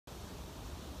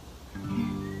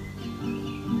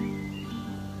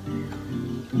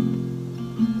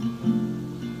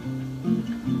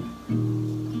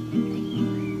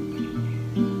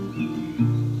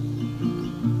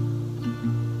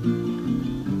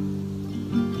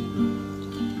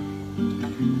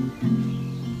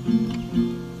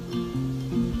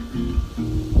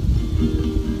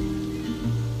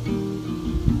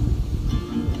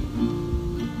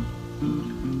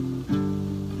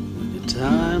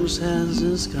times has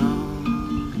just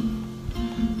gone.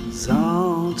 It's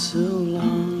all too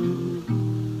long.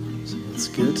 So it's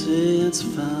good to hear, it's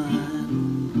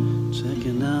fine.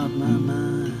 Checking out my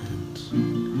mind. Tell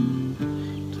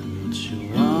me what you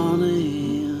wanna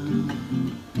hear.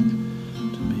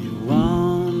 Tell me you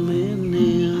want me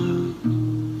near.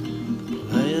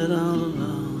 Play it all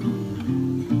along.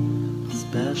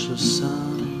 Special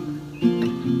song.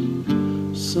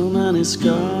 So many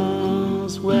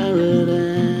scars where it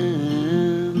ends.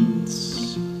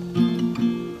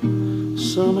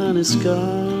 So many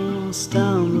scars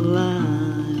down the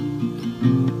line.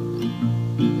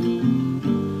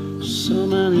 So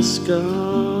many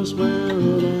scars where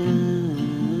it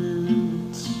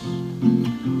ends.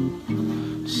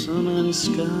 So many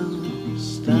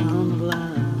scars down the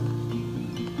line.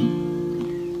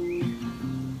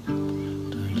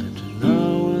 Don't let you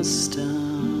know it's done.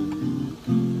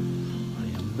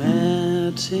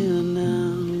 Here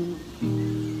now,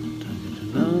 don't get to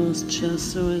know it's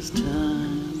just a waste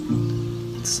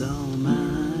time. It's all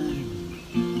mine.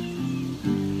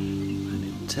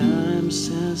 Many times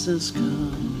has this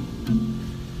gone,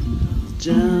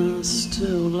 just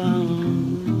too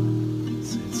long.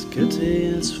 So it's good to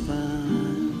hear, it's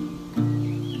fine.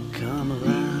 Come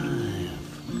alive.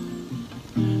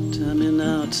 Tell me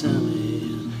now, tell me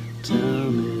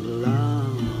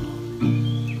long.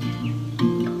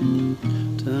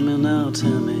 Tell me now,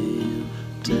 tell me,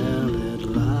 tell it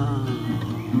loud.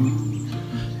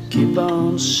 Keep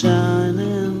on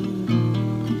shining,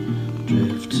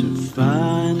 drift to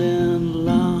finding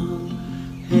long.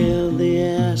 Hear the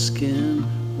asking,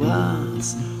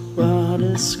 what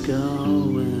is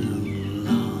going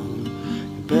on?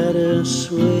 Better,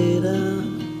 sweeter,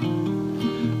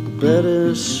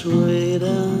 better,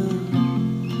 sweeter,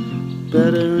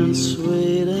 better and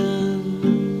sweeter.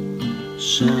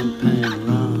 Champagne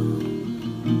rum.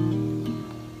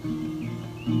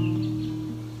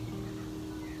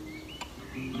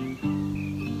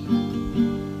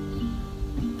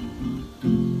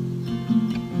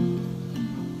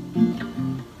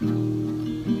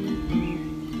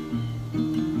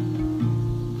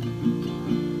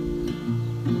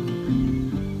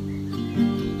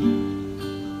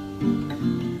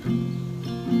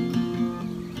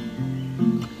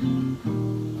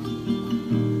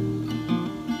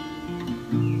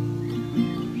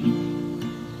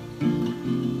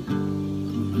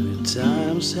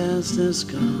 Times has this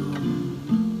gone?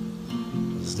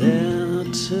 Was there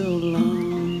too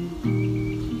long?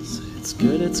 So it's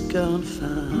good, it's gone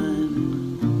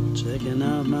fine. Checking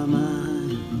out my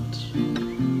mind. Tell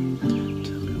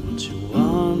me what you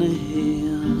wanna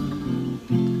hear.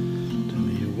 Tell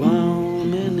me you want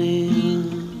me near.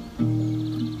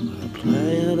 I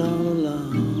play it all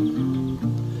alone.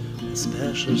 A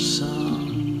special song.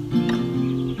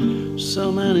 So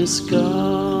many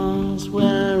scars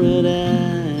where it ends.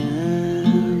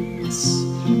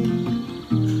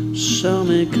 Show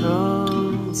me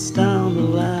cards down the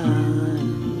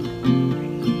line.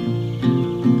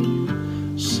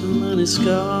 So many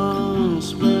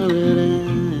scars where it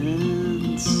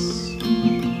ends.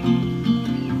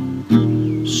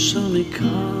 Show me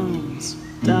cards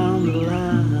down the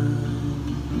line.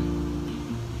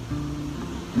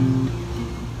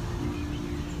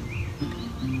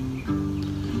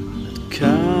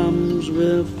 Comes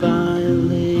with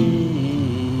violence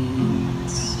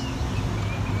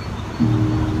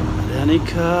at any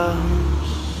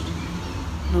cost,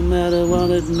 no matter what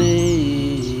it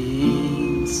means.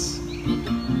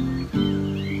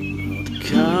 It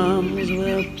comes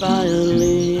with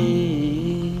violence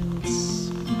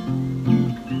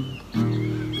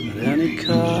at any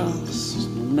cost,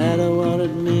 no matter what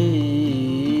it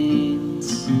means.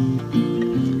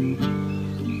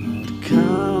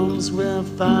 Comes with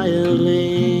violence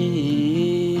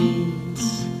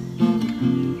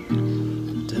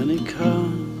at any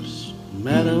cost, no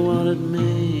matter what it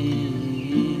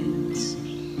means.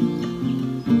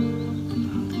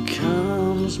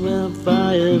 Comes with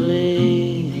violence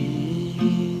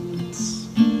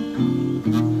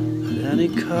at any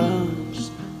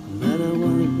cost, no matter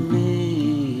what it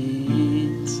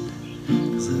means.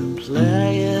 'Cause I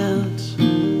play it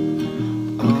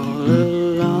all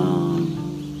along.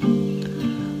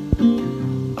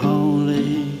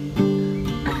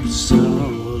 So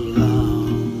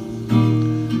long,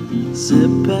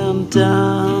 zipping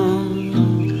down.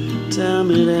 Tell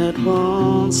me that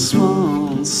one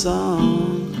swan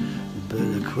song, but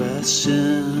a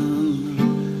question,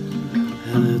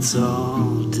 and it's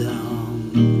all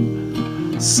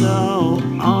done. So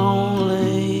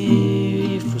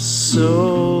only for so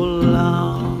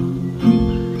long,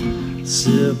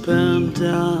 sip and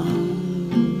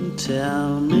down.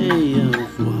 Tell me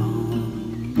of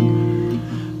one.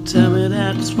 Tell me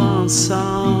that it's one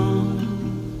song.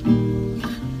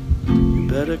 You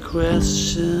better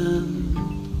question,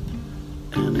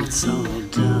 and it's all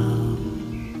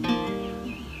done.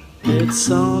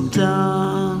 It's all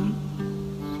done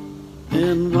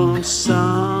in one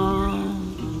song.